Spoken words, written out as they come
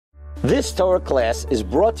This Torah class is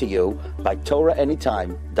brought to you by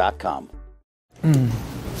TorahAnytime.com.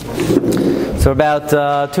 So about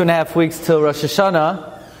 2.5 weeks till Rosh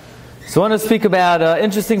Hashanah. So I want to speak about an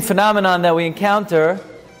interesting phenomenon that we encounter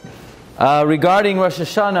regarding Rosh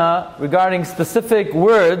Hashanah, regarding specific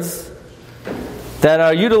words that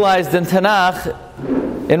are utilized in Tanakh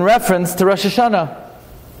in reference to Rosh Hashanah.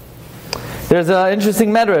 There's an interesting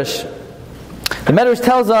medrash. The medrash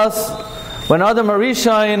tells us when Adam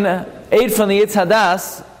HaRishon ate from the Eitz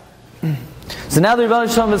Hadas, so now the Rebbe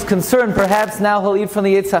Shalom is concerned, perhaps now he'll eat from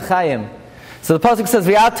the Eitz HaChaim. So the pasuk says,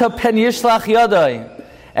 "V'ata pen yishlach yadai,"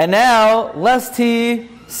 and now lest he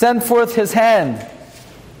send forth his hand.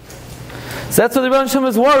 So that's what the Rebbe Shalom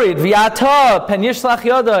is worried. V'ata pen yishlach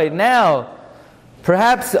yadai. Now,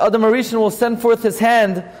 perhaps Adam HaRishon will send forth his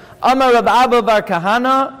hand. Amar Rab Abba bar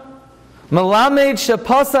Kahana, Melamed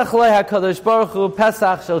shepasach le HaKadosh Baruch Hu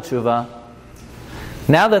Pesach shel Tshuva.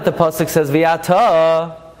 Now that the pasuk says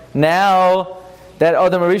V'ata, now that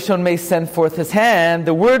Adam HaRishon may send forth his hand,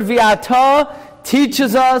 the word V'ata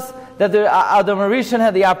teaches us that Adam HaRishon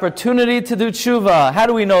had the opportunity to do tshuva. How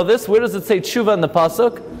do we know this? Where does it say tshuva in the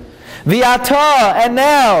pasuk? V'ata, and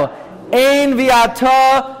now Ein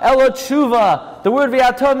V'ata elo tshuva. The word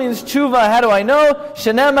V'ata means tshuva. How do I know?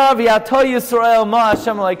 Shenema V'ata Yisrael ma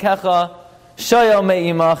Hashem Elokecha shayel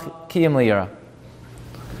me'imach kiyim liyira.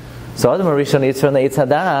 So Adam HaRishon eats from the Eitz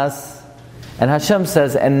Hadas, and Hashem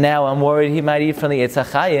says, and now I'm worried he might eat from the Eitz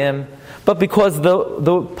HaChaim. But because the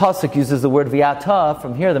pasuk uses the word V'ata,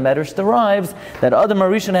 from here the medrash derives that Adam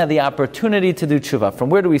HaRishon had the opportunity to do tshuva. From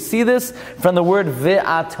where do we see this? From the word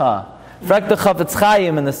V'ata. Frak the Chafetz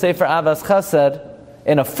Chaim in the Sefer Avas Chesed,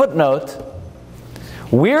 in a footnote,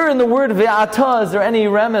 where in the word V'ata is there any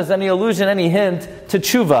remez, any allusion, any hint to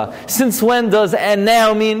tshuva? Since when does and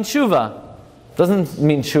now mean tshuva? Doesn't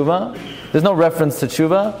mean tshuva. There's no reference to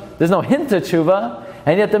tshuva. There's no hint to tshuva.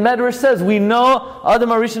 And yet the Medrash says, we know Adam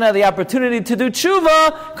HaRishon had the opportunity to do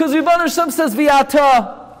tshuva because Rebbe Shem says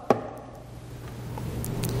V'ata.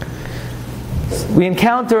 We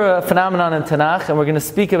encounter a phenomenon in Tanakh, and we're going to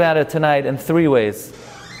speak about it tonight in 3 ways.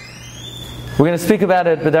 We're going to speak about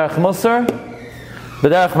it b'derech Musar,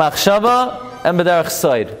 b'derech Machshava, and b'derech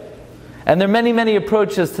Soid. And there are many, many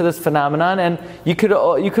approaches to this phenomenon, and you could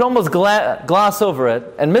almost gloss over it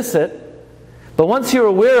and miss it. But once you're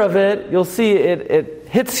aware of it, you'll see it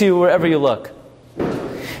hits you wherever you look.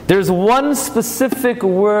 There's one specific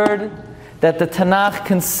word that the Tanakh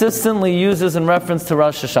consistently uses in reference to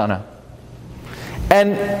Rosh Hashanah.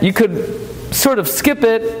 And you could sort of skip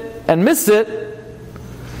it and miss it.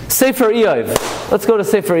 Sefer Eov. Let's go to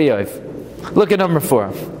Sefer Eov. Look at number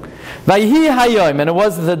 4. Vayhi hayom, and it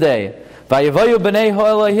was the day. Vayavoyu b'nei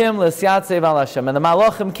ha'elohim l'siyatzev al Hashem, and the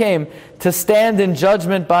malachim came to stand in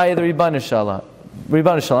judgment by the Ribbon Shalom.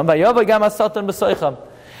 Vayava gam ha-satan b'soicham,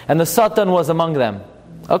 and the Satan was among them.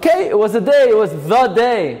 Okay, it was a day. It was the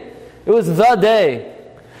day. It was the day.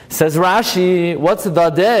 Says Rashi, what's the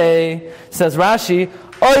day? Says Rashi,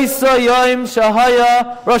 Oysa yom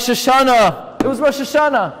shahaya Rosh Hashanah. It was Rosh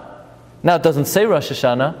Hashanah. Now it doesn't say Rosh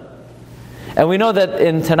Hashanah. And we know that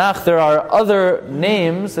in Tanakh there are other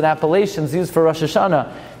names and appellations used for Rosh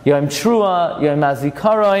Hashanah. Yom Trua, Yom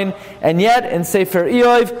HaZikaron, and yet in Sefer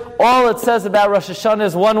Eov, all it says about Rosh Hashanah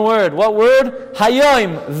is one word. What word?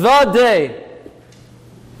 Hayom, the day.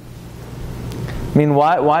 I mean,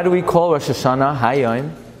 why do we call Rosh Hashanah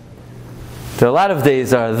Hayom? There are a lot of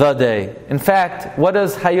days are the day. In fact, what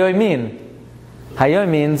does Hayom mean? Hayom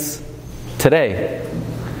means today.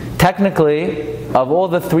 Technically, of all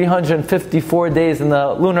the 354 days in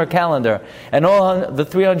the lunar calendar and all the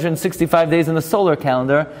 365 days in the solar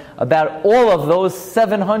calendar, about all of those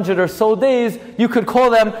 700 or so days, you could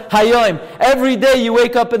call them Hayom. Every day you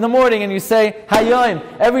wake up in the morning and you say Hayom.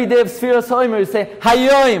 Every day of Sfiras HaOmer you say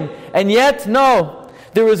Hayom. And yet, no.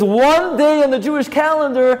 There is one day in the Jewish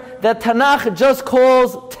calendar that Tanakh just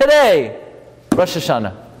calls today, Rosh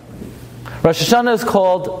Hashanah. Rosh Hashanah is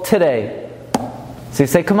called today. So you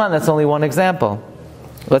say, come on, that's only one example.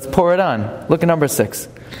 Let's pour it on. Look at number 6.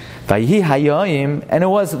 Vayhi hayoim, and it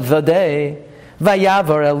was the day.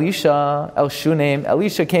 Vayavar Elisha el Shunem.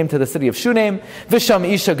 Elisha came to the city of Shunem. Visham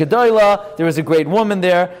Isha Gedoyla. There was a great woman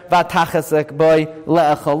there. Vatachasek boy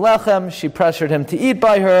le'echol lechem. She pressured him to eat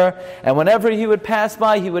by her, and whenever he would pass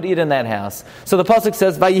by, he would eat in that house. So the pasuk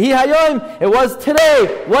says, Vayhi hayoim. It was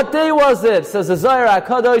today. What day was it? Says the Zohar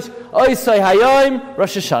HaKadosh. Oisai hayoim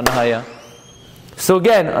Rosh Hashanah haya. So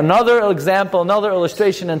again, another example, another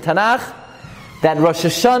illustration in Tanakh, that Rosh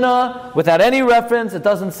Hashanah, without any reference, it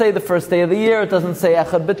doesn't say the first day of the year, it doesn't say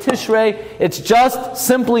Echad B'Tishrei, it's just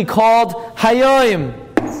simply called Hayoim.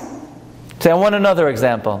 So I want another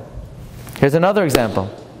example. Here's another example.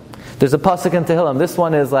 There's a pasuk in Tehillim. This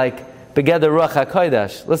one is like Begeder Ruach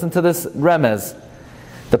HaKodesh. Listen to this remez.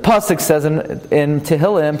 The pasuk says in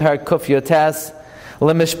Tehillim, Parak Kuf Yotes,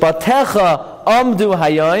 Lemishpatecha amdu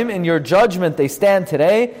hayom, in your judgment they stand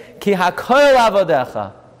today, ki hakoil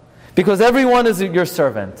avodecha, because everyone is your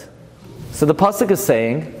servant. So the pasuk is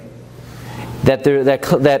saying that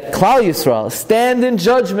Klal Yisrael stand in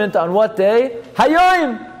judgment on what day?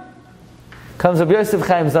 Hayom. Comes Rabbi Yosef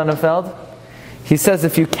Chaim Sonnenfeld. He says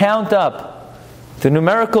if you count up the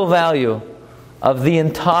numerical value of the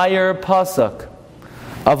entire pasuk,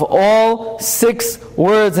 of all 6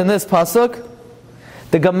 words in this pasuk,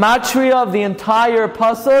 the gematria of the entire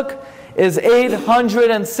pasuk is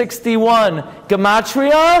 861.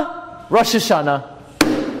 Gematria, Rosh Hashanah.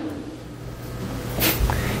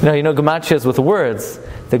 You know gematrias with words.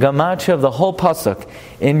 The gematria of the whole pasuk.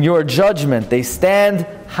 In your judgment, they stand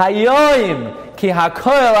Hayom ki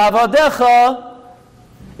hakoil avodecha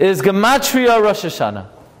is gematria Rosh Hashanah.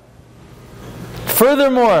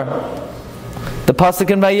 Furthermore, the pasuk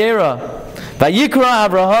in Vayera, Vayikra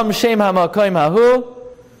Avraham Shem Hamakoim Hahu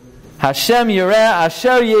Hashem Yireh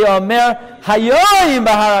Asher Yeomer Hayom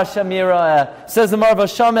Bahar Hashem Yireh. Says the Marva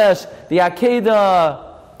Shamesh, the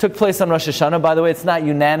Akedah took place on Rosh Hashanah. By the way, it's not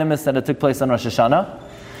unanimous that it took place on Rosh Hashanah.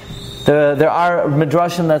 There are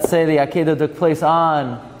midrashim that say the Akedah took place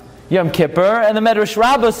on Yom Kippur, and the Medrash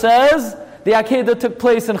Rabbah says the Akedah took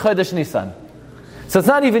place in Chodesh Nisan. So it's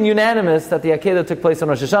not even unanimous that the Akedah took place on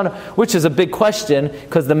Rosh Hashanah, which is a big question,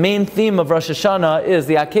 because the main theme of Rosh Hashanah is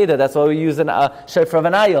the Akedah. That's why we use an Shofar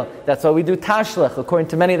V'nayil. That's why we do Tashlech. According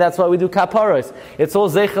to many, that's why we do Kaparos. It's all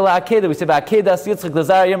Zeichel Akedah. We say, Akedah Yitzchak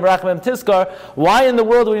Lazar Yom Rachamim Tiskar. Why in the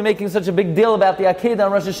world are we making such a big deal about the Akedah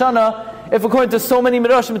on Rosh Hashanah, if according to so many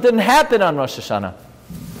Midrashim it didn't happen on Rosh Hashanah?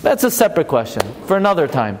 That's a separate question for another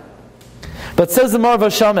time. But says the Marva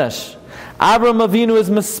Shamesh, Abraham Avinu is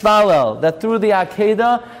mispalel that through the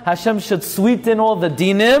Akedah Hashem should sweeten all the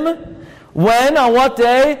dinim. When? On what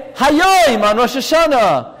day? Hayom, on Rosh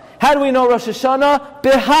Hashanah. How do we know Rosh Hashanah?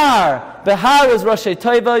 Behar. Behar is Rosh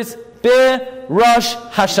Teivos. Be Rosh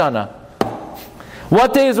Hashanah.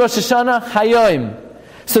 What day is Rosh Hashanah? Hayom.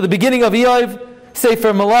 So the beginning of Iyov,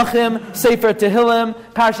 Sefer Malachim, Sefer Tehillim,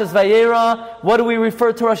 Parshas Vayera. What do we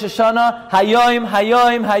refer to Rosh Hashanah? Hayom,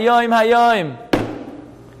 Hayom, Hayom, Hayom.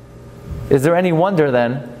 Is there any wonder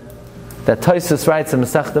then that Tosfos writes in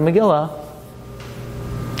Masechta Megillah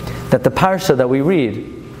that the parsha that we read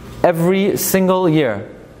every single year,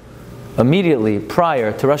 immediately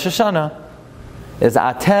prior to Rosh Hashanah, is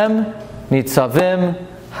Atem Nitzavim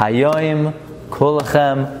Hayom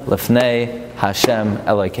Kulachem Lefnei Hashem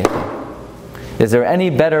Elokeichem. Is there any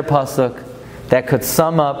better pasuk that could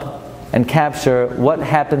sum up and capture what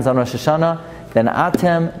happens on Rosh Hashanah than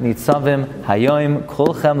Atem Nitzavim Hayom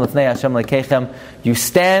Kulchem Lefnei Hashem Elokeichem? You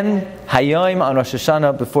stand Hayom on Rosh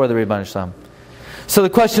Hashanah before the Rebbeinu Shalom. So the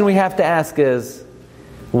question we have to ask is,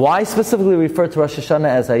 why specifically refer to Rosh Hashanah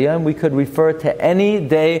as Hayom? We could refer to any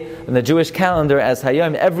day in the Jewish calendar as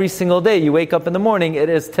Hayom. Every single day you wake up in the morning, it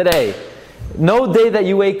is today. No day that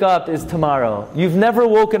you wake up is tomorrow. You've never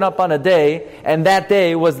woken up on a day and that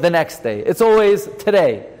day was the next day. It's always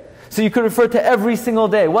today. So you could refer to every single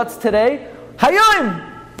day. What's today? Hayom!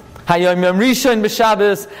 Hayom Yom Rishon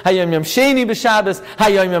b'Shabbos, Hayom Yom Sheni b'Shabbos,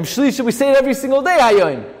 Hayom Yom Shlishi. We say it every single day,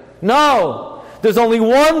 Hayom. No! There's only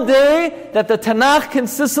one day that the Tanakh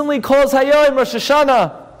consistently calls Hayom, Rosh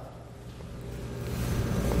Hashanah.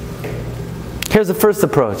 Here's the first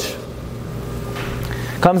approach.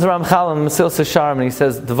 Comes Ramchal in Mesilas Yesharim and he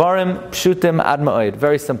says, Dvarim pshutim ad ma'od.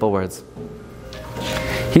 Very simple words.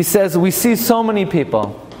 He says, we see so many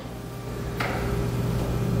people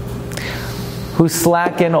who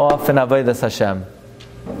slacken off in Avodas Hashem.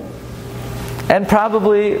 And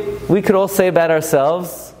probably we could all say about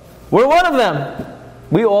ourselves, we're one of them.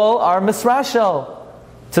 We all are misrashel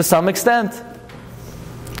to some extent.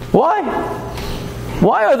 Why?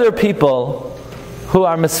 Why are there people who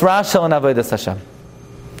are misrashel in Avodas Hashem?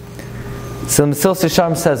 So Mesilas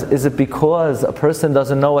Yesharim says, is it because a person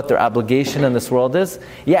doesn't know what their obligation in this world is?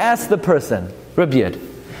 You ask the person, Rabbi,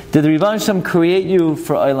 did the Rebbeinu Shalom create you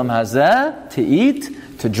for Olam Hazeh, to eat,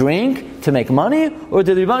 to drink, to make money? Or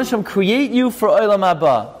did the Rebbeinu Shalom create you for Olam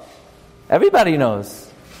Haba? Everybody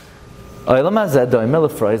knows. Olam Hazeh, doimel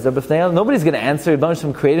l'froizer b'fnei. Nobody's going to answer, Rebbeinu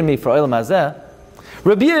Shalom created me for Olam Hazeh.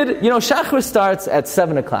 Rabbi, Shachar starts at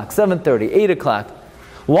 7 o'clock, 7:30, 8 o'clock.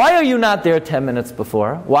 Why are you not there 10 minutes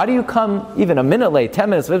before? Why do you come even a minute late,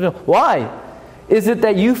 10 minutes? Why? Is it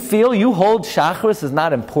that you feel you hold Shacharis is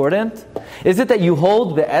not important? Is it that you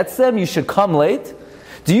hold the Etzem, you should come late?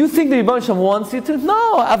 Do you think the Rebbe Shem wants you to?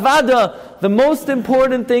 No, avada. The most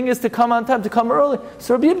important thing is to come on time, to come early.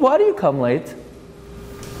 So Rabbi, why do you come late?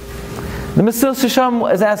 The Mesil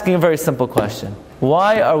Shisham is asking a very simple question.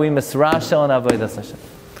 Why are we misrashel and avodas Hashem?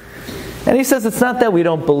 And he says it's not that we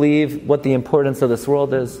don't believe what the importance of this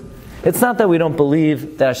world is. It's not that we don't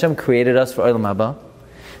believe that Hashem created us for Olam Haba.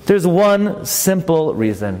 There's one simple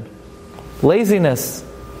reason. Laziness.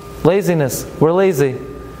 Laziness. We're lazy.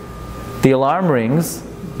 The alarm rings,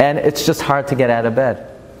 and it's just hard to get out of bed.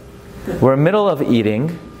 We're in the middle of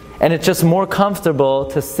eating, and it's just more comfortable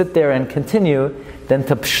to sit there and continue than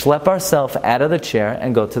to schlep ourselves out of the chair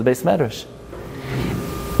and go to the Beis Medrash.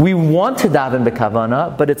 We want to daven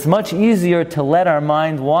b'kavana, but it's much easier to let our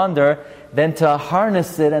mind wander than to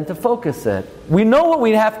harness it and to focus it. We know what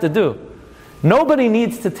we have to do. Nobody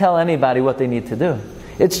needs to tell anybody what they need to do.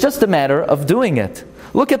 It's just a matter of doing it.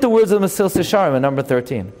 Look at the words of Mesil Sisharim in number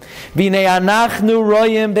 13. V'nei anachnu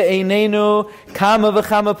royim be'einenu kama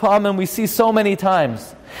v'chama pa'amim. We see so many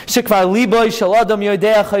times. Shekvar liboy shel adam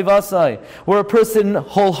yodea chayvasai. Where a person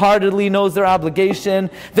wholeheartedly knows their obligation.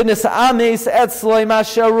 V'nisa'ames etzloi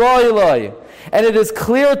masher roiloi. And it is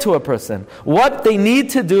clear to a person what they need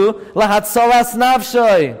to do. Lahatzalas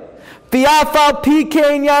nafshay. V'yafal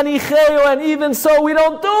pikein yanicheu. And even so we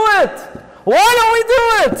don't do it. Why don't we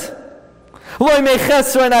do it?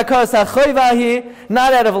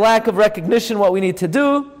 Not out of lack of recognition what we need to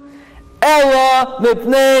do.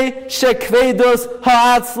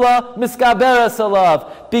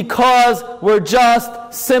 Because we're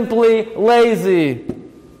just simply lazy.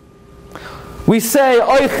 We say,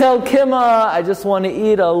 Oichel kima, I just want to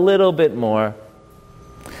eat a little bit more.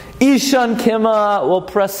 Ishan kima, we'll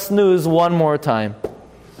press snooze one more time.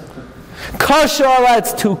 Kashala,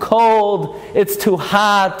 it's too cold, it's too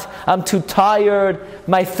hot, I'm too tired,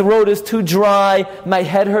 my throat is too dry, my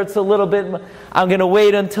head hurts a little bit, I'm going to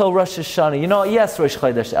wait until Rosh Hashanah. You know, yes, Rosh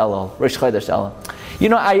Chodesh Elul, Rosh Chodesh Elul. You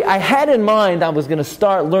know, I had in mind I was going to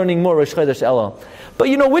start learning more Rosh Chodesh Elul. But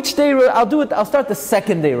you know, which day I'll do it? I'll start the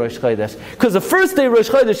second day Rosh Chodesh. Because the first day Rosh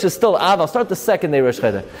Chodesh is still Av. I'll start the second day Rosh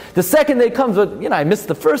Chodesh. The second day comes with, I missed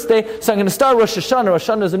the first day, so I'm going to start Rosh Hashanah. Rosh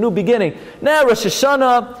Hashanah is a new beginning. Now Rosh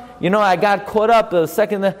Hashanah, I got caught up the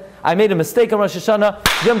second. I made a mistake on Rosh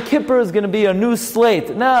Hashanah. Yom Kippur is going to be a new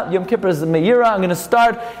slate. Now Yom Kippur is Meira. I'm going to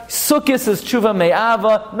start. Sukkot is Tshuva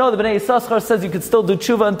Me'ava. No, the Bnei Yissaschar says you could still do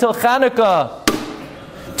Tshuva until Chanukah.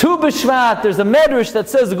 Tu B'Shvat, there's a medrash that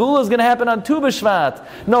says the Gula is going to happen on Tu B'Shvat.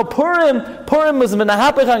 No, Purim was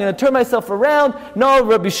Menahapach, I'm going to turn myself around. No,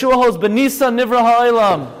 Rabbi Shiur holds B'Nisan Nivra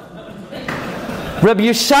Ha'olam. Rabbi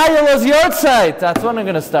Yishayela's Yortzeit, that's when I'm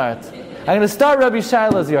going to start. I'm going to start Rabbi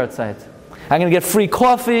Yishayela's Yortzeit. I'm going to get free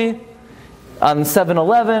coffee on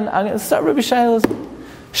 7-Eleven. I'm going to start Rabbi Yishayela's.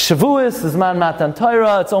 Shavuos is Man Matan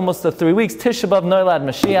Torah. It's almost the 3 weeks. Tisha B'Av Noilad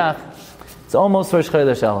Mashiach. It's almost Rosh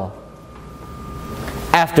Chodesh Elul.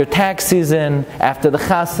 After tax season, after the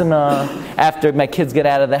Hashanah, after my kids get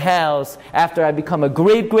out of the house, after I become a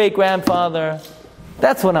great-great-grandfather,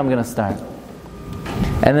 that's when I'm going to start.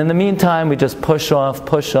 And in the meantime, we just push off.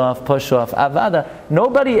 Avada.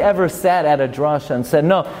 Nobody ever sat at a drasha and said,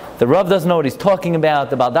 no, the Rav doesn't know what he's talking about,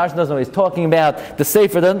 the Baldash doesn't know what he's talking about, the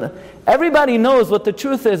Sefer doesn't. Everybody knows what the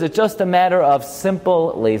truth is. It's just a matter of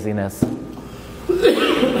simple laziness.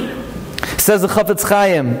 Says the Chafetz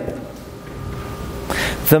Chaim,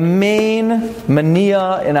 the main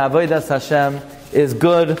mania in Avodas Hashem is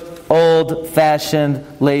good, old-fashioned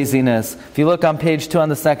laziness. If you look on page 2 on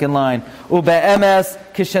the second line, Ube'emes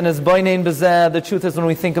kishen es boinein bezeh. The truth is, when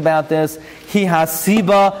we think about this, hi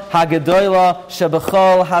hasiba hagedola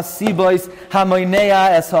shebechol hasibois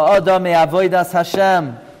hamoinea es ha'adam me'avodas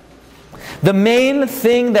Hashem. The main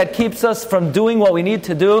thing that keeps us from doing what we need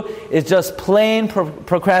to do is just plain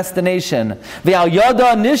procrastination. V'al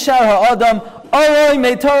yada nishar ha'adam oroi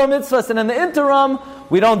me'torah mitzvahs. And in the interim,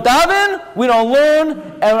 we don't daven, we don't learn,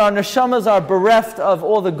 and our neshamas are bereft of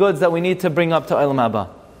all the goods that we need to bring up to Olam Haba.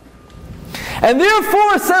 And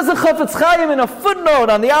therefore, says the Chafetz Chaim in a footnote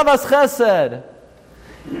on the Avas Chesed,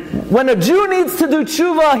 when a Jew needs to do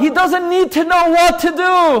tshuva, he doesn't need to know what to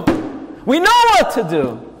do. We know what to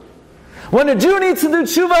do. When a Jew needs to do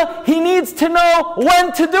tshuva, he needs to know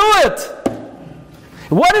when to do it.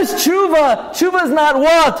 What is tshuva? Tshuva is not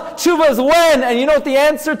what. Tshuva is when. And you know what the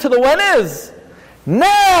answer to the when is?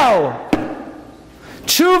 Now.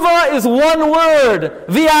 Tshuva is one word.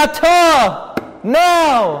 V'ata.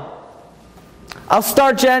 Now. I'll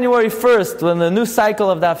start January 1st when the new cycle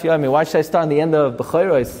of Daf Yomi. Why should I start on the end of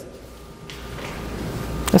B'choros?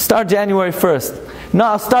 I'll start January 1st. No,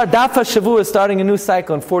 I'll start Daf HaShavua, starting a new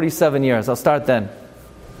cycle in 47 years. I'll start then.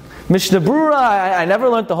 Mishnah Brura, I never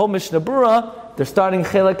learned the whole Mishnah Brura. they're starting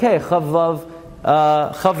Chelak Hey, Chavav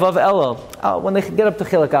Elul. When they get up to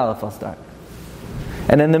Chelak Aleph, I'll start.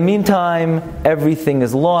 And in the meantime, everything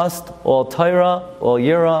is lost. All Torah, all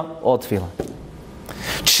Yira, all Tefillah.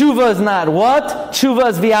 Tshuva is not what? Tshuva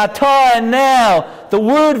is v'ata, and now. The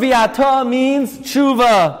word v'ata means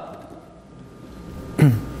tshuva.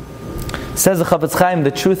 Says the Chafetz Chaim, the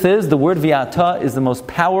truth is, the word v'ata is the most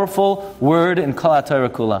powerful word in Kol HaTorah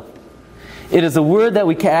Kula. It is a word that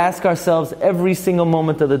we can ask ourselves every single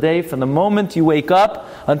moment of the day, from the moment you wake up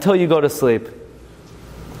until you go to sleep.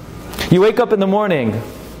 You wake up in the morning.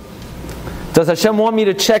 Does Hashem want me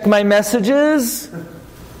to check my messages?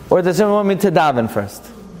 Or does Hashem want me to daven first?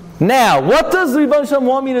 Now, what does Rebbe Hashem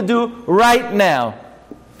want me to do right now?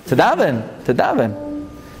 To daven.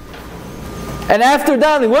 And after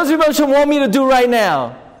davening, what does Rebbe Hashem want me to do right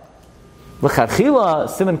now? L'chadchila,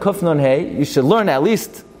 Siman Kuf Nun Hey, you should learn at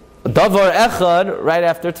least davar echad right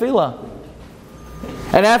after tefillah.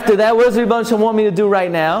 And after that, what does Rebbe Hashem want me to do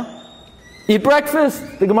right now? Eat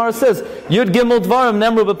breakfast. The Gemara says, Yud Gimel Dvarim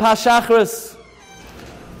Nemru B'Pas Shachris.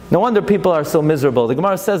 No wonder people are so miserable. The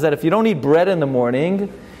Gemara says that if you don't eat bread in the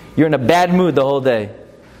morning, you're in a bad mood the whole day.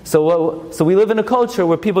 So we live in a culture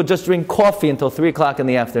where people just drink coffee until 3 o'clock in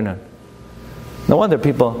the afternoon. No wonder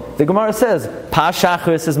people. The Gemara says, Pas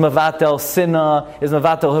Shachris is Mavatel Sinna, is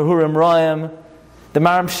Mavatel Harurim Royim. The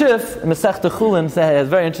Maram Shif, in Masech Chulin, has a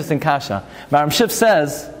very interesting kasha. Maram Shif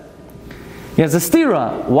says, he has a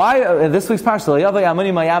stira. Why, this week's parsha, Yavai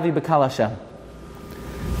Amuni Mayavi B'Kal Hashem.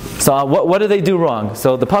 So what did they do wrong?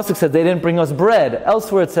 So the pasuk says they didn't bring us bread.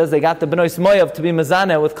 Elsewhere it says they got the Benois Moav to be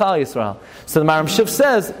Mezaneh with Klal Yisrael. So the Maram Shif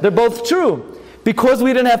says they're both true. Because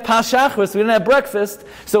we didn't have Pas Shachris, we didn't have breakfast,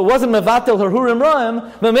 so it wasn't Mevatel Harurim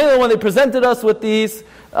Roim. But maybe when they presented us with these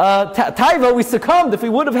taiva, we succumbed. If we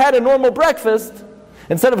would have had a normal breakfast,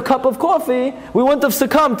 instead of a cup of coffee, we wouldn't have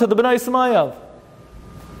succumbed to the Benois Moav.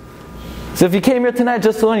 So if you came here tonight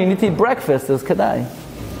just to learn, you need to eat breakfast, it's Kedai.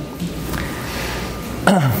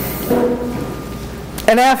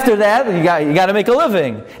 And after that, you got to make a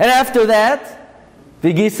living. And after that,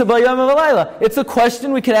 it's a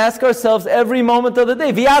question we can ask ourselves every moment of the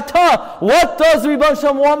day. V'yata, what does Rebbe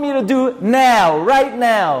Hashem want me to do now, right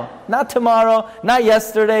now? Not tomorrow, not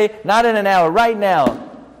yesterday, not in an hour, right now.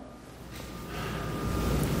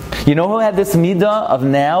 You know who had this midah of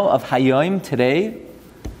now, of hayom, today?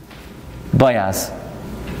 Boaz.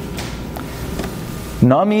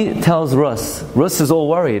 Naomi tells Rus. Rus is all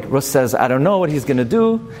worried. Rus says, I don't know what he's going to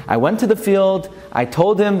do. I went to the field. I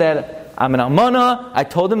told him that I'm an almana. I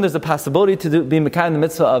told him there's a possibility to be Mekayim in the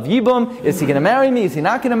mitzvah of Yibum. Is he going to marry me? Is he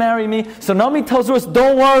not going to marry me? So Naomi tells Rus,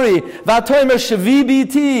 don't worry. V'atoimer shavi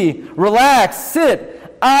biti. Relax.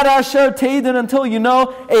 Sit. Ad asher teidin, until you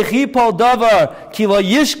know echi pol davar ki lo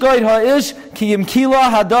yishgoid ha'ish ki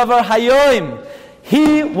yimkila hadavar hayoim.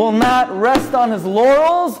 He will not rest on his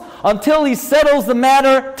laurels until he settles the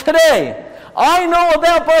matter today. I know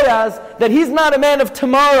about Boaz that he's not a man of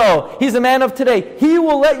tomorrow. He's a man of today. He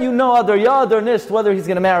will let you know adar ya adar nisht whether he's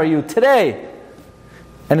going to marry you today.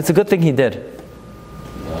 And it's a good thing he did.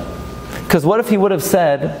 Because what if he would have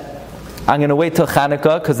said, I'm going to wait till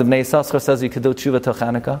Chanukah, because the Bnei Yissaschar says you could do tshuva till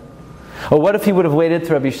Chanukah? Or what if he would have waited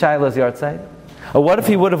till Rabbi Shaila's yahrzeit? Or what if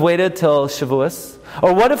he would have waited till Shavuos?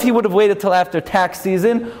 Or what if he would have waited till after tax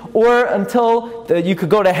season? Or until you could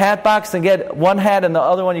go to Hatbox and get one hat and the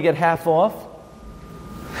other one you get half off?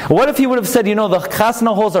 What if he would have said, the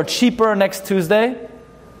chasna halls are cheaper next Tuesday?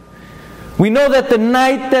 We know that the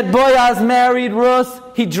night that Boaz married Rus,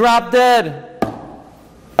 he dropped dead.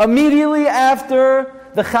 Immediately after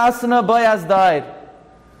the chasna, Boaz died.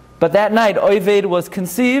 But that night, Oved was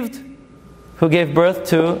conceived, who gave birth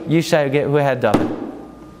to Yishai, who had David.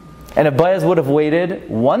 And if Boaz would have waited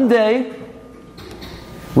one day,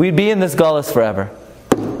 we'd be in this galus forever.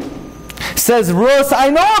 Says Rus, I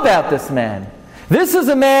know about this man. This is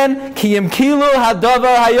a man, ki yimkilu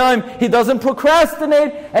hadavar hayom. He doesn't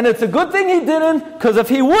procrastinate, and it's a good thing he didn't, because if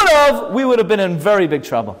he would have, we would have been in very big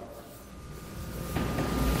trouble.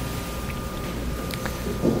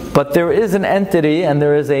 But there is an entity and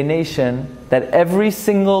there is a nation that every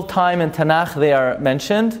single time in Tanakh they are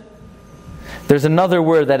mentioned, there's another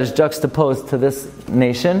word that is juxtaposed to this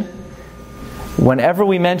nation. Whenever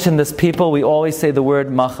we mention this people, we always say the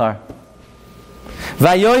word machar.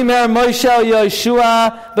 Vayomer Moshe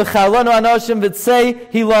Yoshua b'chalonu anoshim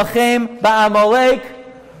v'tzei hilachem ba'amalek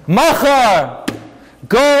machar.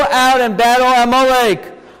 Go out and battle Amalek.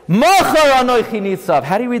 Machar anochi nitzav.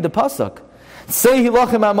 How do you read the pasuk? Say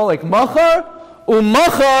hilachem Amalek machar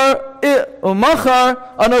umachar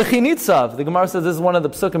anochi nitzav. The Gemara says this is one of the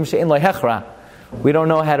psukim she'en lo hechra. We don't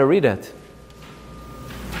know how to read it.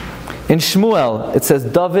 In Shmuel, it says,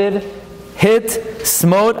 David hit,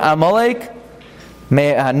 smote Amalek,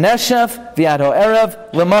 me'aneshef v'ad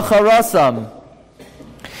ha'erev l'macharasam.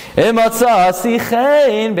 Imatza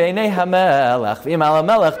sichein b'nei hamelech v'im al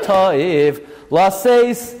hamelech to'iv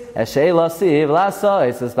laseis eshay lasiv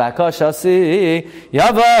lasois es bakashasi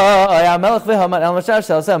yava hamelech v'haman el mashav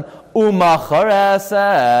shalsem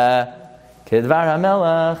umacharaseh kedvar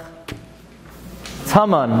hamelech. It's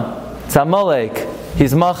Haman, it's Amalek,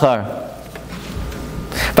 he's machar.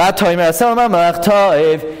 V'atoimer asel hamelech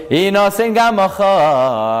to'iv inosin gam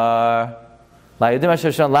machar la'yudim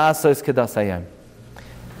asher shon lasois kedasayim.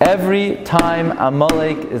 Every time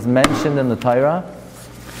Amalek is mentioned in the Torah,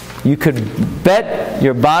 you could bet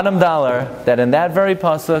your bottom dollar that in that very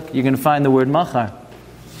pasuk you can find the word machar.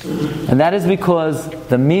 And that is because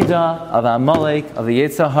the midah of Amalek, of the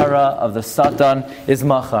Yetzer Hara, of the Satan is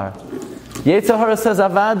machar. Yetzer Hara says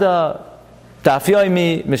avada, daf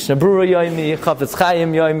yoimi, mishnah brura yoimi, chafetz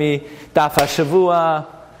chayim yoimi, daf hashavua,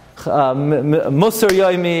 Musar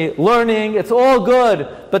Yoimi, learning, it's all good,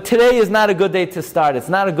 but today is not a good day to start. It's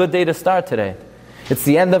not a good day to start today. It's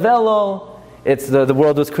the end of Elul, it's the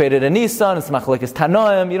world was created in Nisan, it's Machlekes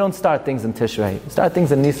Tanoim. You don't start things in Tishrei. You start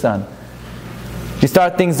things in Nisan. You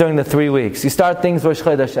start things during the 3 weeks. You start things Rosh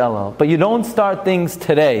Chodesh Elul. But you don't start things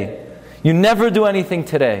today. You never do anything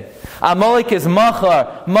today. Amalek is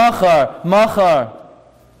machar, machar, machar.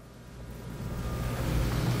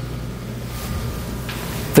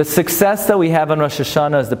 The success that we have on Rosh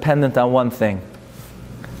Hashanah is dependent on one thing.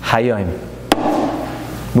 Hayom.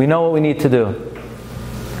 We know what we need to do.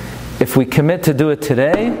 If we commit to do it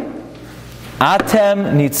today,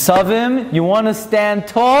 Atem Nitzavim, you want to stand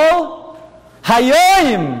tall?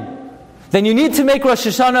 Hayom! Then you need to make Rosh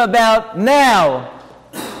Hashanah about now,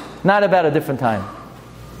 not about a different time.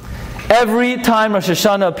 Every time Rosh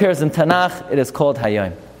Hashanah appears in Tanakh, it is called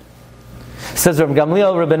Hayom. Says Rabbi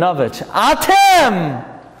Gamliel Rabinovich, Atem!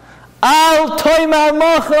 Al toimar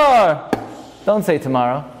machar. Don't say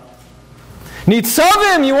tomorrow.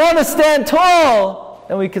 Nitzavim, you want to stand tall.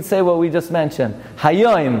 And we could say what we just mentioned.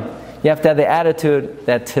 Hayom, you have to have the attitude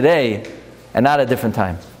that today and not a different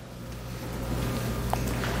time.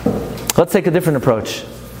 Let's take a different approach.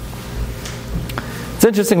 It's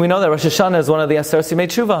interesting, we know that Rosh Hashanah is one of the Aser Simei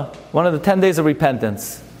Tshuva, one of the 10 days of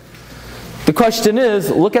repentance. The question is,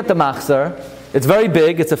 look at the machzor. It's very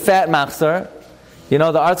big, it's a fat machzor. You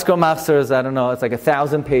know, the ArtScroll machzor is, I don't know, it's like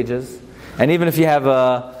 1,000 pages. And even if you have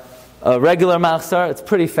a regular machzor, it's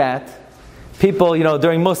pretty fat. People, you know,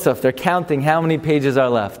 during Musaf, they're counting how many pages are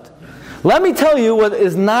left. Let me tell you what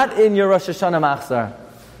is not in your Rosh Hashanah machzor.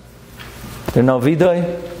 There's no vidoy.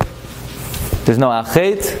 There's no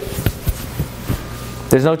achet.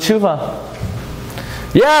 There's no tshuva.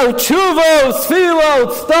 Yeah, tshuva, sfilo,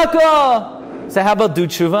 tzedakah. So how about do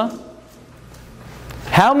tshuva?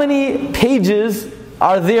 How many pages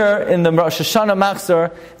are there in the Rosh Hashanah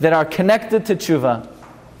machzor that are connected to tshuva?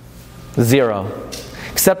 0.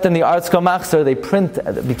 Except in the ArtScroll machzor, they print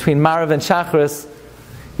between Marav and Shachris,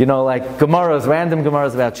 you know, like Gemaras, random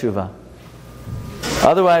Gemaras about tshuva.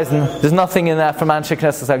 Otherwise, there's nothing in that from Anshe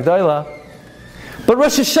Knesset Agdoila. But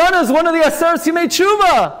Rosh Hashanah is one of the Aser Simei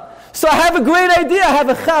Tshuva. So I have a great idea. I have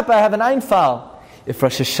a chap, I have an einfal. If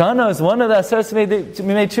Rosh Hashanah is one of the Aser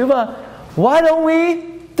Simei Tshuva, why don't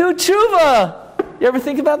we do tshuva? You ever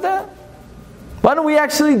think about that? Why don't we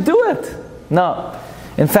actually do it? No.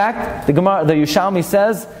 In fact, the Yushalmi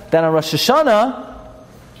says that on Rosh Hashanah,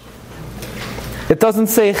 it doesn't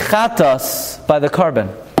say chatas by the carbon,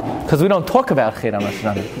 because we don't talk about chet on Rosh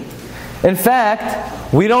Hashanah. In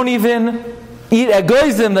fact, we don't even eat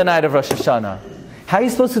egoism the night of Rosh Hashanah. How are you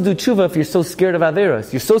supposed to do tshuva if you're so scared of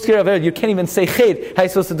averos? You're so scared of averos, you can't even say chet. How are you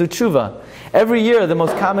supposed to do tshuva? Every year, the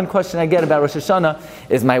most common question I get about Rosh Hashanah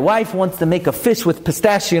is, my wife wants to make a fish with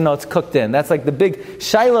pistachio nuts cooked in. That's like the big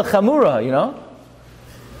shaila chamura, you know?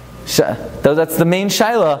 That's the main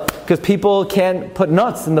shaila, because people can't put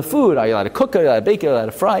nuts in the food. Are you allowed to cook it? Are you allowed to bake it? Are you allowed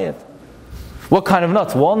to fry it? What kind of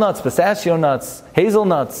nuts? Walnuts, pistachio nuts,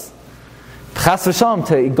 hazelnuts. Chas v'sham,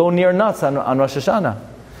 to go near nuts on Rosh Hashanah.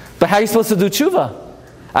 But how are you supposed to do tshuva?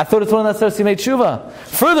 I thought it's one of the Aser Simei Tshuva.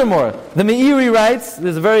 Furthermore, the Meiri writes,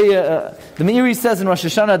 the Meiri says in Rosh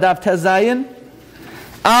Hashanah, Daf Tez Zayin,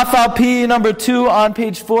 Afal Pi, number 2, on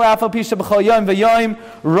page 4, Afal Pi Shebachol Yom V'Yom,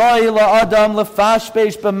 Roi La'adam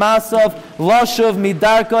L'Fashpesh B'Masav, Lashuv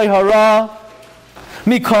Midarkoi Hara,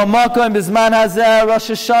 Mikol Makom B'Zman Hazeh,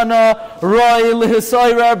 Rosh Hashanah, Roi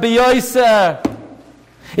L'Hisoyrer B'Yoyser.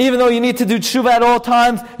 Even though you need to do tshuva at all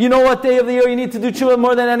times, you know what day of the year you need to do tshuva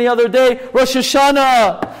more than any other day? Rosh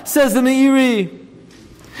Hashanah, says the Meiri.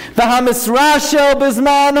 V'hamisrashel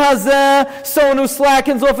bizman hazeh, someone who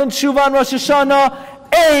slackens off in tshuva on Rosh Hashanah,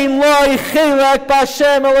 ein lo chelek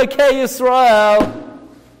b'Hashem Elokei Yisrael.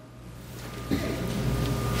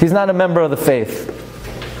 He's not a member of the faith.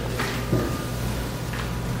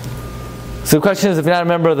 So the question is, if you're not a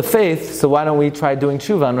member of the faith, so why don't we try doing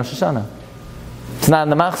tshuva on Rosh Hashanah? It's not in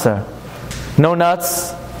the machzor. No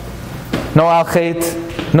nuts, no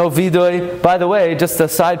alchet, no vidoy. By the way, just a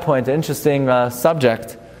side point, an interesting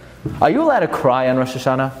subject. Are you allowed to cry on Rosh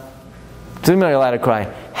Hashanah? Do you mean you're allowed to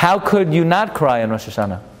cry? How could you not cry on Rosh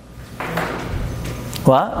Hashanah?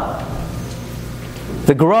 What?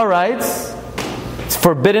 The Gemara writes, it's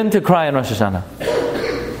forbidden to cry on Rosh Hashanah.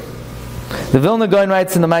 The Vilna Gaon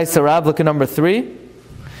writes in the Ma'aser Rav, look at number 3,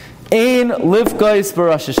 Ein livgois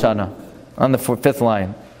b'Rosh Hashanah, on the 5th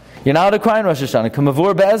line. You're not allowed to cry on Rosh Hashanah.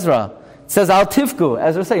 Kamavur be'Ezra. It says, Al tivku.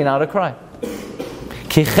 Ezra says, you're not allowed to cry.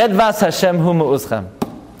 Ki chedvas Hashem hu me'uzchem.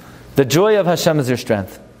 The joy of Hashem is your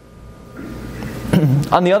strength.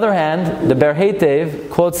 On the other hand, the Ber Heitev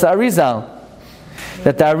quotes the Arizal,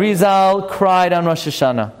 that the Arizal cried on Rosh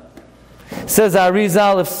Hashanah. Says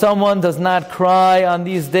Arizal, if someone does not cry on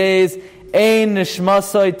these days, ein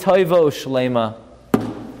nishmasoi toiva u'shleima.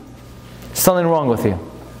 Something wrong with you.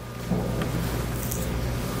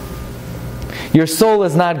 Your soul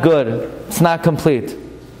is not good. It's not complete.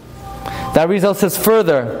 The Arizal says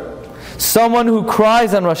further, someone who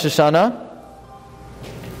cries on Rosh Hashanah,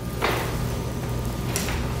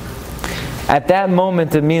 at that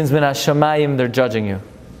moment it means min hashamayim, they're judging you.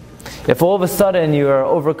 If all of a sudden you are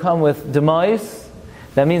overcome with demise,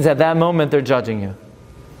 that means at that moment they're judging you.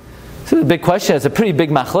 So the big question is a pretty big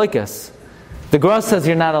machlokes. The Gemara says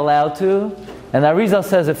you're not allowed to, and the Arizal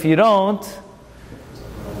says if you don't,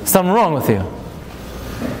 something wrong with you.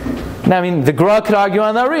 Now, I mean, the Gemara could argue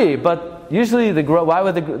on the Ari, but usually the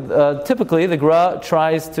Gemara, typically the Gemara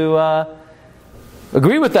tries to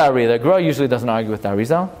agree with the Ari. The Gemara usually doesn't argue with the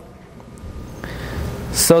Arizal.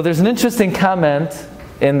 So there's an interesting comment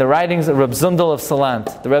in the writings of Reb Zundel of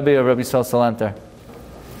Salant, the Rebbe of Rabbi Yisrael Salanter.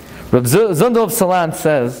 Reb Zundel of Salant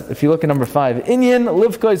says, if you look at number 5, Inyan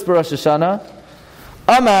livkois b'Rosh Hashanah,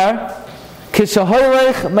 Amar,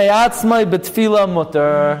 kishahoyrech me'atzmai b'tfila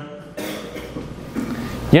muter.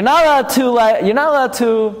 You're not allowed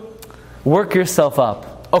to work yourself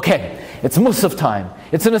up. Okay, it's Musaf time.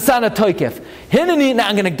 It's an Asana Toikif. Hinani, now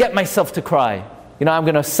I'm going to get myself to cry. I'm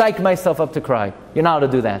going to psych myself up to cry. You're not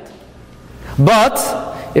allowed to do that. But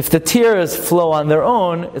if the tears flow on their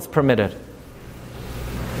own, it's permitted.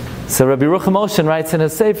 So Rabbi Rucham Oshen writes in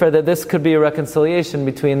his Sefer that this could be a reconciliation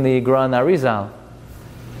between the Gra and the Arizal.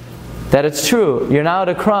 That it's true. You're not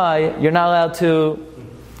allowed to cry. You're not allowed to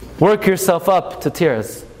work yourself up to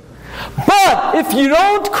tears. But if you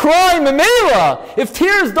don't cry memela, if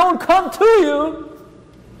tears don't come to you,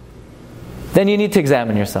 then you need to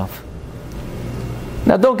examine yourself.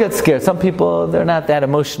 Now don't get scared. Some people, they're not that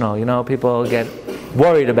emotional. People get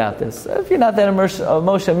worried about this. If you're not that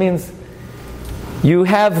emotional, it means you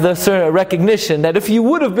have the certain recognition that if you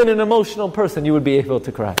would have been an emotional person, you would be able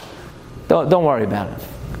to cry. Don't worry about it.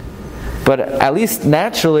 But at least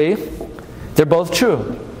naturally, they're both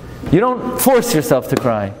true. You don't force yourself to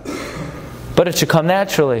cry, but it should come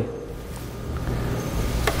naturally.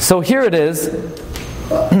 So here it is.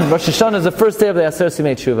 Rosh Hashanah is the first day of the Aser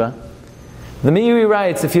Simei Tshuva. The Meiri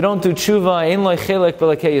writes, if you don't do tshuva, ein lo chelek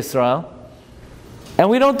b'Elokei Yisrael, and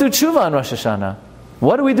we don't do tshuva on Rosh Hashanah,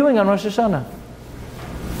 what are we doing on Rosh Hashanah?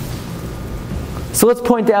 So let's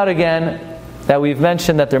point out again that we've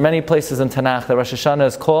mentioned that there are many places in Tanakh that Rosh Hashanah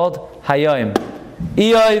is called Hayoim.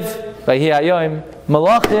 Iyov, Vahi Hayoim.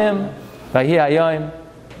 Malachim, Vahi Hayoim.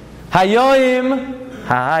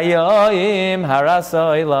 Hayoim, Haras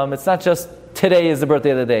Olam. It's not just today is the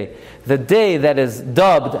birthday of the day. The day that is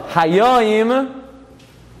dubbed Hayoim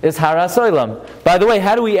is Haras Olam. By the way,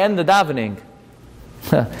 how do we end the davening?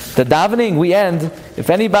 The davening we end, if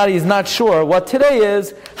anybody is not sure what today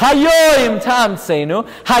is, Hayoim Tamseinu,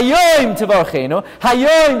 Hayoim Tevarcheinu,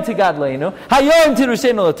 Hayoim Tegadleinu, Hayoim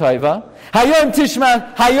Tirushenu L'Toiva, Hayoim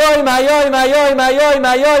Tishma, Hayoim, Hayoim, Hayoim, Hayoim,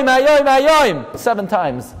 Hayoim, Hayoim, Hayoim. 7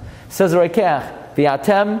 times. Says Rekeach,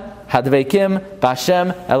 V'yatem, Hadveikim,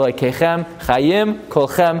 Bashem, Elokeichem, Chayim,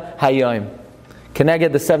 Kolchem, Hayoim. Can I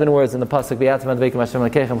get the 7 words in the pasuk? V'yatem, Hadveikim, Bashem,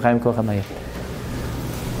 Elokeichem, Chayim, Kolchem, Hayoim.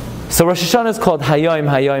 So Rosh Hashanah is called Hayoim,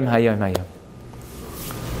 Hayoim, Hayoim, Hayoim.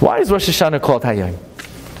 Why is Rosh Hashanah called Hayoim?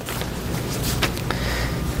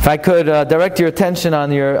 If I could direct your attention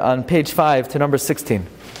on page 5 to number 16.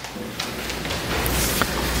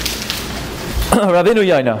 Rabbeinu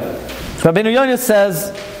Yonah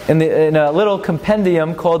says in a little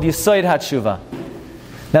compendium called Yesod HaTshuva.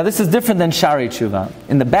 Now this is different than Shari Tshuva.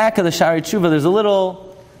 In the back of the Shari Tshuva there's a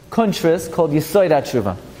little kuntris called Yisoid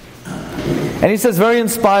HaTshuva. And he says very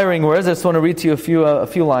inspiring words. I just want to read to you a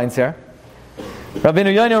few lines here. Rabbi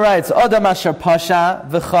Yoina writes, Adam asher pasha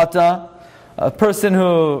v'chata, a person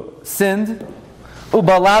who sinned,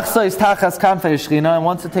 ubalachsa is tachas kamfei Shechina, and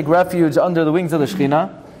wants to take refuge under the wings of the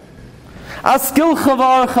Shechina. I'll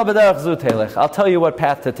tell you what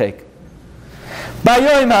path to take.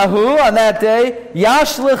 On that day,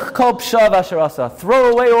 yashlich kol pshav asher asa,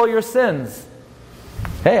 throw away all your sins.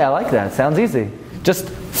 Hey, I like that. Sounds easy. Just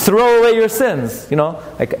throw away your sins.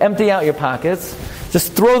 Like empty out your pockets.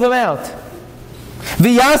 Just throw them out.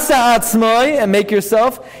 V'yasa atzmoi, and make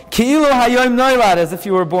yourself ki'ilu hayoim noilad, as if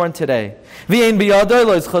you were born today. V'yein biyadoi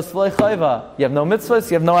lo yischos v'lo chayva. You have no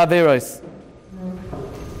mitzvahs, you have no averos.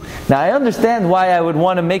 Now I understand why I would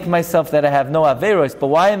want to make myself that I have no averos, but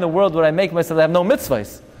why in the world would I make myself that I have no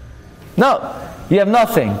mitzvahs? No, you have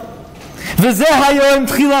nothing. V'zeh hayoim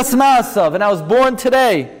tchilas ma'asav, and I was born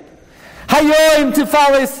today. Hayoim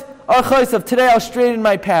tifalis archoisav, today I'll straighten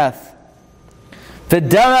my path.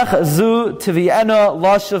 V'derach zu tivi'ena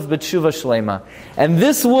lashav b'tshuva shlema, and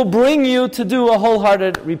this will bring you to do a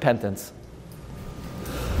wholehearted repentance.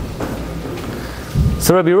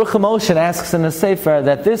 So Rabbi Yerucham Oshen asks in the Sefer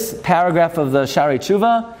that this paragraph of the Shari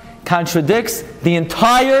Tshuva contradicts the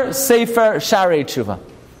entire Sefer Shari Tshuva.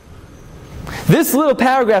 This little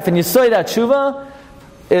paragraph in Yisoid HaTshuva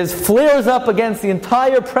flares up against the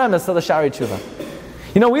entire premise of the Shari Tshuva.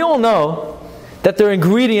 We all know that there are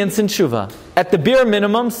ingredients in Tshuva. At the bare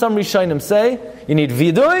minimum, some Rishonim say, you need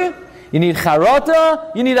vidui, you need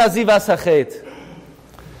charata, you need azivas hachet.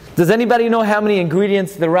 Does anybody know how many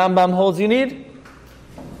ingredients the Rambam holds you need?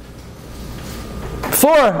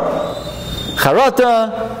 4.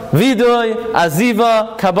 Charata, vidui,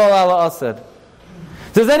 aziva, kabbalah ala asad.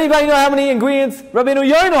 Does anybody know how many ingredients Rabbi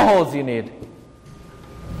Yoina holds you need?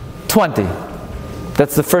 20.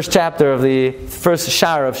 That's the first chapter of the first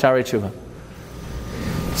shara of Shari Tshuva.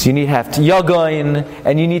 So you need to have yagoin,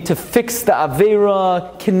 and you need to fix the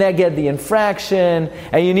avera, kineged the infraction,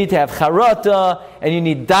 and you need to have charata, and you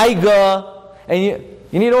need daiga, and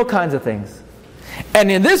you need all kinds of things.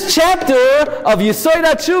 And in this chapter of Yisoid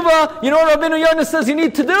HaTshuva, you know what Rabbi Yoina says you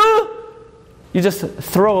need to do? You just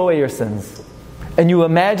throw away your sins. And you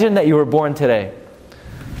imagine that you were born today.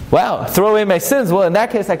 Wow, throw away my sins. Well, in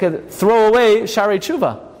that case, I could throw away Shari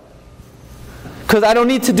Tshuva. Because I don't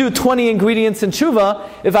need to do 20 ingredients in Tshuva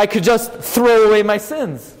if I could just throw away my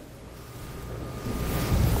sins.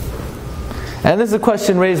 And this is a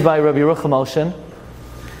question raised by Rabbi Yerucham Oshen.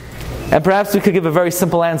 And perhaps we could give a very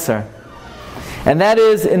simple answer. And that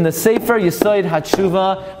is, in the Sefer Yisoid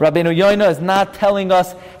HaTshuva, Rabbi Yoina is not telling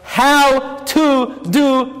us how to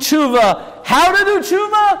do Tshuva. How to do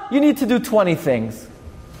Tshuva? You need to do 20 things.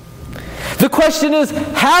 The question is,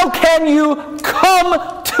 how can you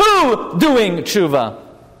come to doing Tshuva?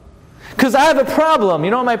 Because I have a problem. You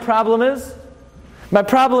know what my problem is? My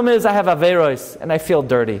problem is I have averos, and I feel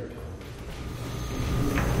dirty.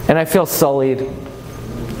 And I feel sullied.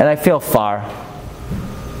 And I feel far.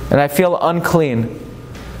 And I feel unclean.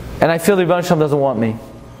 And I feel the Rebbe Shalom doesn't want me.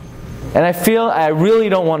 And I feel I really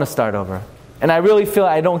don't want to start over. And I really feel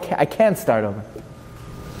I can't start over.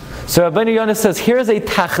 So Rabbi Yoina says, here's a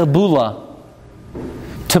tachabula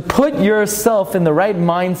to put yourself in the right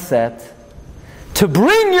mindset, to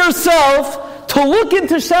bring yourself to look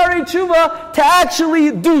into Shari Tshuva, to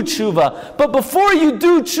actually do Tshuva. But before you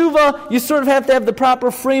do Tshuva, you sort of have to have the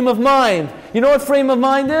proper frame of mind. You know what frame of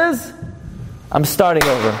mind is? I'm starting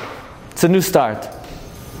over. It's a new start.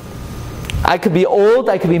 I could be old,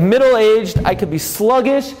 I could be middle-aged, I could be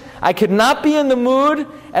sluggish, I could not be in the mood,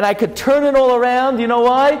 and I could turn it all around. You know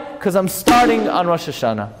why? Because I'm starting on Rosh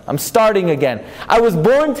Hashanah. I'm starting again. I was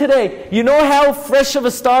born today. You know how fresh of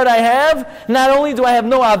a start I have? Not only do I have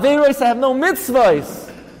no averos, I have no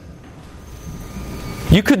mitzvahs.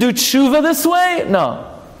 You could do tshuva this way?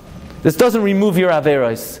 No. This doesn't remove your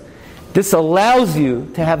averos. This allows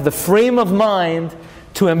you to have the frame of mind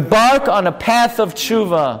to embark on a path of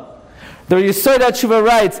tshuva. The Yisoid HaTshuva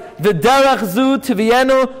writes, "V'derach zu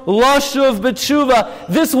tivienu lashuv b'tshuva."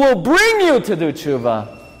 This will bring you to do tshuva.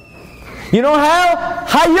 You know how?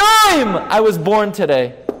 Hayom! I was born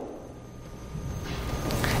today.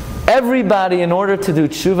 Everybody, in order to do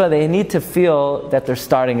tshuva, they need to feel that they're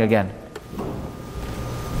starting again.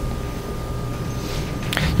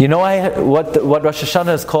 You know what Rosh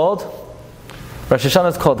Hashanah is called? Rosh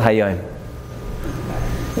Hashanah is called Hayom.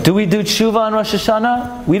 Do we do tshuva on Rosh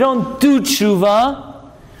Hashanah? We don't do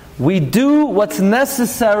tshuva. We do what's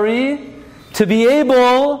necessary to be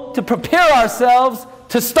able to prepare ourselves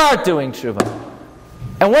to start doing tshuva.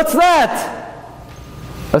 And what's that?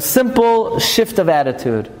 A simple shift of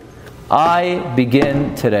attitude. I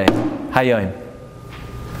begin today. Hayom.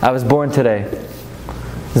 I was born today.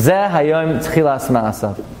 Zeh hayom tchilas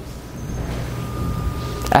ma'asav.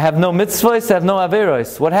 I have no mitzvahs, I have no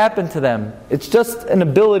averos. What happened to them? It's just an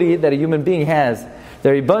ability that a human being has. The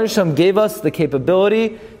Rebbeinu Shem gave us the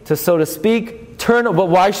capability to, so to speak, turn. But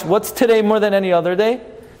why? What's today more than any other day?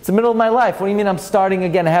 It's the middle of my life. What do you mean I'm starting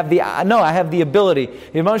again? I have the ability.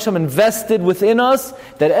 The Rebbeinu Shem invested within us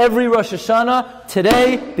that every Rosh Hashanah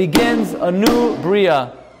today begins a new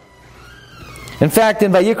bria. In fact,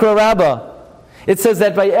 in Vayikra Rabbah, it says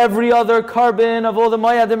that by every other carbon of all the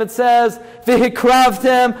Moyadim, it says,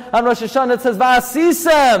 V'hikravtem. On Rosh Hashanah, it says,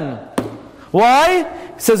 V'asisem. Why?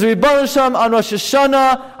 It says, Rebbeinu Shem, on Rosh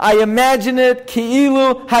Hashanah, I imagine it,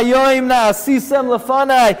 Ki'ilu hayoim na'asisem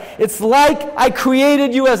lefanai. It's like I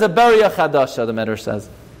created you as a Beria Chadasha, the Medrash says.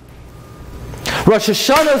 Rosh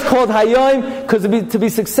Hashanah is called Hayom because to be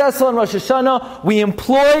successful in Rosh Hashanah, we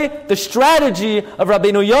employ the strategy of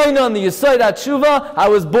Rabbeinu Yoina and the Yesod HaTshuva. I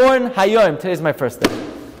was born Hayom. Today's my first day.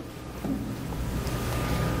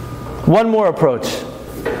 One more approach.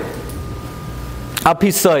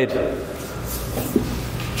 Apisoid.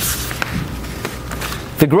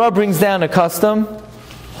 The Gra brings down a custom.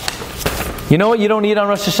 You know what you don't eat on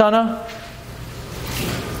Rosh Hashanah?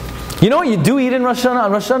 You know what you do eat in Rosh Hashanah?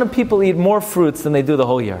 On Rosh Hashanah, people eat more fruits than they do the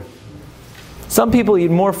whole year. Some people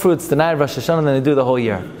eat more fruits the night of Rosh Hashanah than they do the whole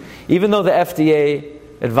year. Even though the FDA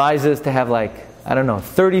advises to have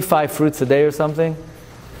 35 fruits a day or something.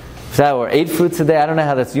 Or 8 fruits a day. I don't know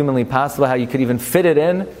how that's humanly possible, how you could even fit it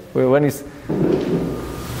in.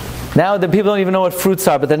 Now the people don't even know what fruits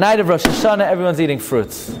are, but the night of Rosh Hashanah, everyone's eating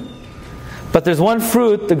fruits. But there's one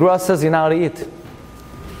fruit the Gra says you're not to eat.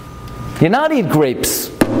 You're not to eat grapes,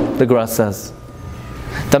 the Gra says.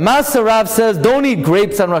 The Master Rav says, don't eat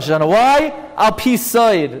grapes on Rosh Hashanah. Why? Al pi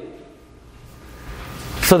soid.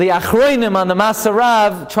 So the Achroinim on the Master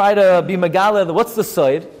Rav try to be Megala. What's the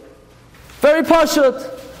soid? Very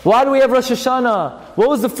pashut. Why do we have Rosh Hashanah? What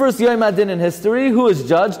was the first Yom Adin in history? Who was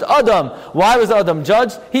judged? Adam. Why was Adam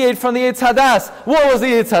judged? He ate from the Eitz Hadas. What was the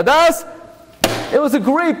Eitz Hadas? It was a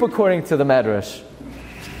grape, according to the Madrash.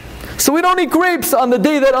 So we don't eat grapes on the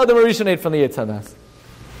day that Adam Rishon ate from the Eitz Hadas.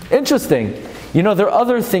 Interesting. You know, there are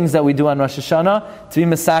other things that we do on Rosh Hashanah to be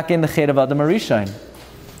mesakin the chet of Adam Rishon.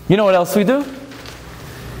 You know what else we do?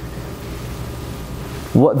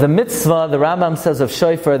 What the mitzvah, the Rambam says of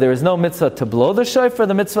shofar, there is no mitzvah to blow the shofar.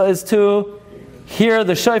 The mitzvah is to hear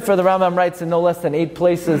the shofar. The Rambam writes in no less than 8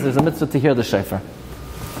 places there's a mitzvah to hear the shofar.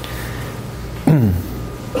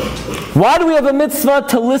 Why do we have a mitzvah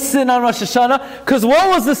to listen on Rosh Hashanah? Because what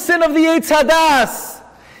was the sin of the Eitz Hadas?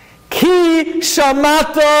 Ki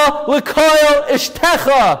shamata l'koil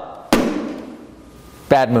ishtecha.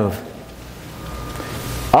 Bad move.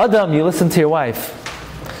 Adam, you listen to your wife.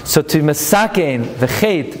 So to mesakein the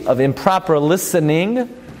chet of improper listening,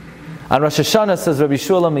 on Rosh Hashanah says Rabbi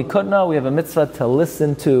Shulam Mikutna, we have a mitzvah to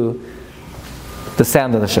listen to the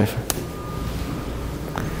sound of the shofar.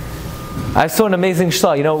 I saw an amazing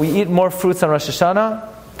shlah. You know, we eat more fruits on Rosh Hashanah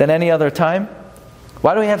than any other time.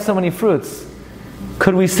 Why do we have so many fruits?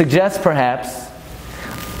 Could we suggest perhaps,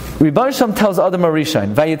 Rebbe Shem tells Adam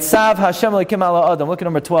Arishain, Vayitzav Hashem Elokim ala Adam. Look at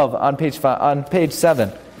number 12 on page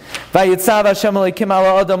 7. Vayitzav Hashem Elokim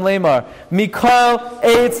ala Adam lemar Mikol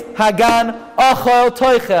Eitz Hagan Achol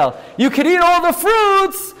Toichel. You can eat all the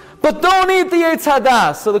fruits, but don't eat the Eitz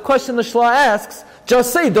Hadas. So the question the Shlah asks,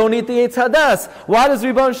 just say don't eat the Eitz Hadas. Why does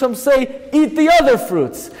Rebbe Shem say eat the other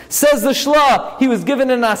fruits? Says the Shlah, he was given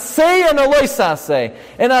an asay and a lois asay.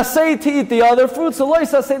 An asay to eat the other fruits, a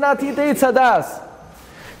lois asay not to eat the Eitz Hadas.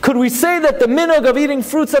 Could we say that the minhag of eating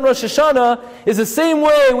fruits on Rosh Hashanah is the same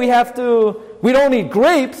way we don't eat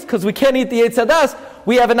grapes because we can't eat the Eitz Hadas?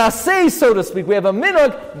 We have an asay, so to speak. We have a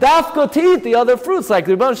minhag dafka to eat the other fruits, like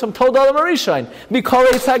the Rebbe Shem told Adam Arishain. Mikol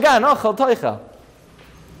Eitz Hagan, achal toichel.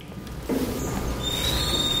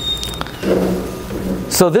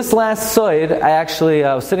 So this last soid,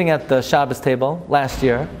 I was sitting at the Shabbos table last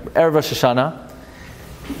year, Erev Rosh Hashanah,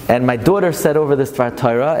 and my daughter said over this Dvar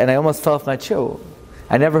Torah, and I almost fell off my chair.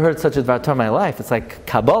 I never heard such a Dvar Torah in my life. It's like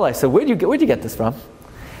Kabbalah. I said, where'd you get this from?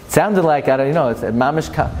 It sounded like, I don't know, it's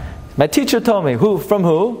Mamish. My teacher told me. From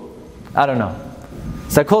who? I don't know.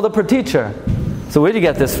 So I called up her teacher. So where'd you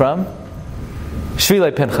get this from?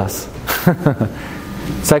 Shvilei Pinchas.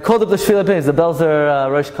 So I called up the Shvilei Pinchas, the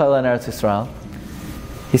Belzer Rosh Kala in Eretz Yisrael.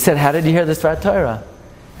 He said, how did you hear this Dvar Torah?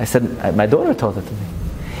 I said, my daughter told it to me.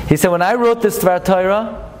 He said, when I wrote this Dvar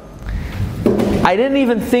Torah, I didn't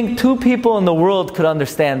even think 2 people in the world could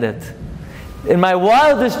understand it. In my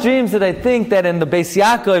wildest dreams did I think that in the Beis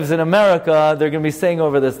Yaakovs in America, they're going to be saying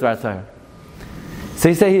over this Dvar Torah.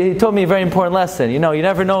 So he told me a very important lesson. You know, you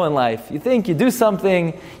never know in life. You think, you do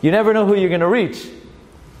something, you never know who you're going to reach.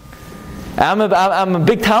 I'm a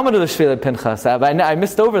big Talmud of the Shvile Pinchas. I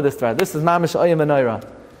missed over this Dvar. This is Mamish Oyem Anoira.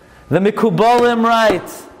 The Mikubalim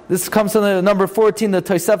write. This comes from the number 14, the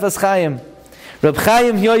Tosefes Chaim. Reb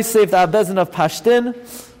Chaim Yosef, the Abezin of Pashtin,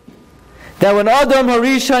 that when Adam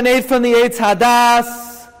Harishon ate from the Eitz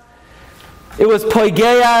Hadas, it was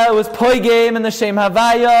Poigeya, it was Poigem in the Shem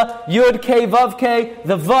Havaya, Yud K, Vav K,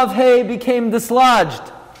 the Vav He became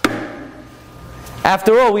dislodged.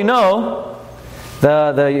 After all, we know, the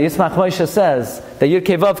Yismach Moshe says, that Yud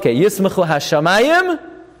K, Vav K, Yismachu Hashamayim,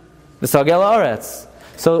 V'sagel Haaretz.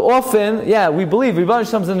 So often, we believe Rebbe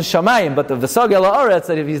Shem's in the Shamayim, but the V'sagel Haaretz,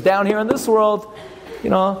 that if he's down here in this world,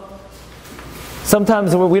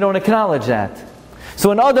 sometimes we don't acknowledge that. So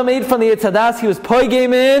when Adam ate from the Eitz Hadas, he was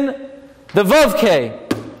poigem in the Vav K.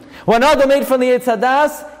 When Adam ate from the Eitz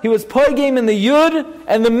Hadas, he was poigem in the Yud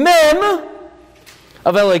and the Mem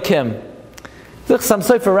of Elokim. Some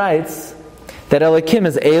Sofer writes that Elokim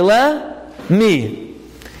is Eila, me.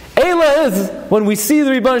 Eila is when we see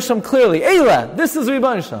the Rebbe Shem clearly. Eila, this is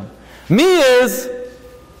Rebbe Shem. Me is,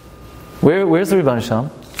 where's the Rebbe Shem?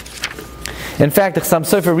 In fact, the Chassam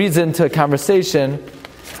Sofer reads into a conversation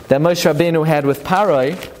that Moshe Rabbeinu had with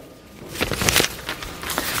Paroi.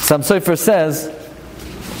 Chassam Sofer says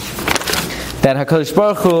that HaKadosh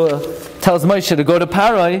Baruch Hu tells Moshe to go to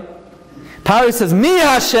Paroi. Paroi says, "Mi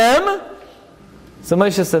Hashem." So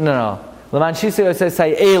Moshe said, "No. L'man Shisi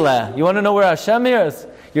say Eila. You want to know where Hashem is?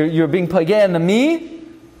 You're being pageh in the me.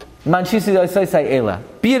 L'man Shisi say Eila.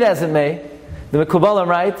 Be it as it may, the Mekubalim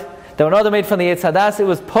write that when Adam made from the Eitz Hadas, it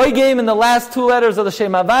was poigem in the last two letters of the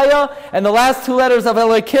Shem Havaya and the last two letters of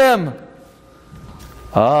Elokim.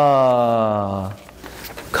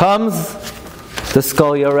 Comes the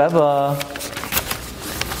Skolya Rebbe,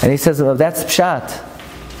 and he says, that's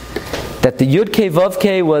pshat. That the Yud K Vav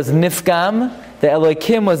K was nifgam, the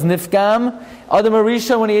Elokim was nifgam. Adam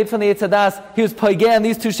Arisha, when he ate from the Eitz Hadas, he was poigem,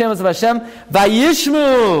 these two Shemas of Hashem.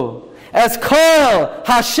 Vayishmu, as Kol,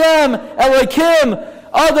 Hashem, Elokim.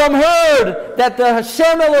 Adam heard that the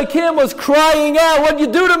Hashem Elokim was crying out, "What'd you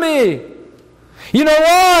do to me?" You know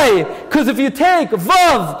why? Because if you take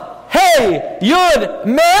Vav, Hey, Yud,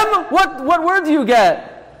 Mem, what word do you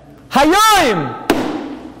get? Hayim.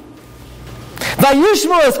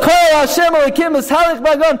 Vayishmu es kol Hashem Elokim es halich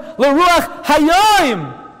bagon leruach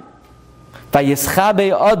Hayim.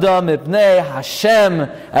 Vayischabe Adam ibnei Hashem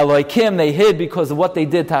Elokim. They hid because of what they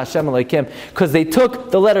did to Hashem Elokim. Because they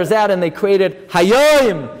took the letters out and they created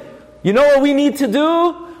Hayim. You know what we need to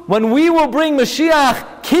do? When we will bring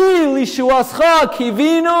Mashiach, Ki lishuascha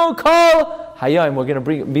kivinu kol Hayim. We're going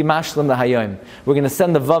to be mashlim the Hayim. We're going to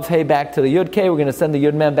send the Vav Hey back to the Yud K. We're going to send the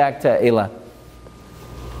Yud Mem back to Eila.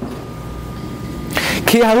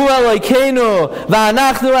 Ki hahu Elokeinu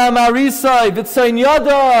va'anachnu amarisai v'tzayin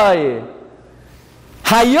yadai.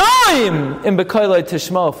 Hayim in Bekoiloi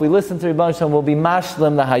Tishmo. If we listen to Rebbe Shem, we'll be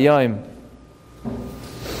mashlim the Hayim.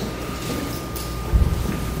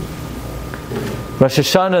 Rosh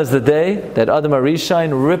Hashanah is the day that Adam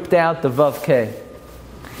Arishain ripped out the Vav K.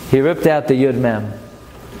 He ripped out the Yud Mem.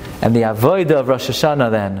 And the avodah of Rosh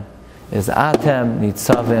Hashanah then is Atem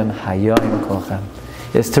Nitzavim Hayim Kolchem.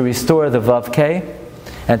 Is to restore the Vav K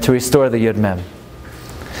and to restore the Yud Mem.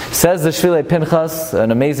 Says the Shvilei Pinchas,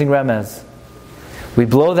 an amazing remez. We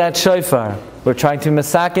blow that shofar. We're trying to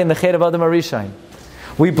masake in the chet of Adam Arishain.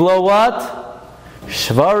 We blow what?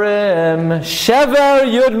 Shvarim, Shever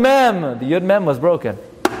Yud Mem. The Yud Mem was broken.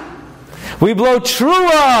 We blow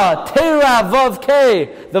Trua, Teira, Vav K.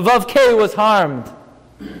 The Vav K was harmed.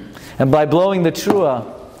 And by blowing the Trua,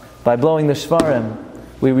 by blowing the Shvarim,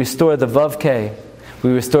 we restore the Vav K.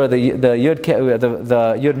 We restore the Yud K,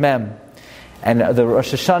 the Yud Mem. And the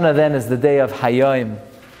Rosh Hashanah then is the day of Hayim.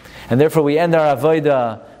 And therefore we end our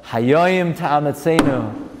avodah, Hayim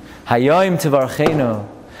ta'ametzenu, Hayim tivarchenu,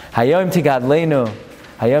 Hayim tigadleinu,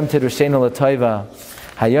 Hayim tirushenu l'toiva,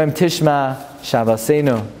 Hayim tishma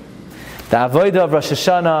shavasenu. The avodah of Rosh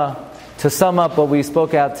Hashanah, to sum up what we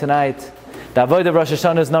spoke out tonight, the avodah of Rosh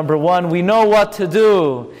Hashanah is number one, we know what to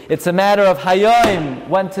do. It's a matter of Hayim,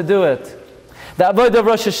 when to do it. The avodah of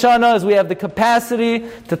Rosh Hashanah is we have the capacity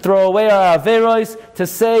to throw away our averos, to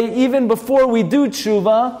say even before we do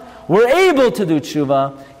tshuva, we're able to do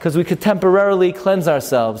tshuva because we could temporarily cleanse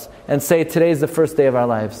ourselves and say today is the first day of our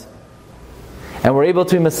lives. And we're able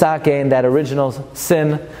to be masake in that original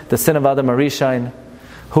sin, the sin of Adam Arishain,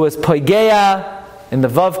 who was poigeya in the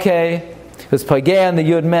Vav K, who was poigeya in the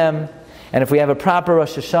Yud Mem. And if we have a proper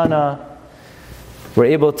Rosh Hashanah, we're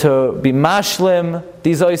able to be mashlim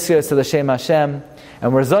these oisiyos to the Shem Hashem,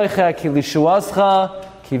 and we're zoicha ki lishuascha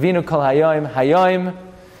kivinu kol hayoim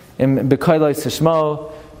im bekoiloi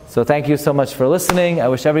sishmo. So thank you so much for listening. I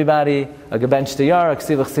wish everybody a geben shtiyar, a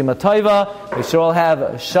ksivach sima toiva. We should all have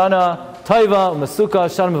Shana toiva, masuka,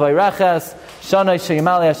 Shana mevayraches, Shana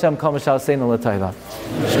sheyimali Hashem kol mashal seinu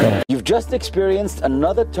l'toiva. You've just experienced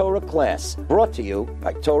another Torah class brought to you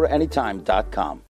by TorahAnytime.com.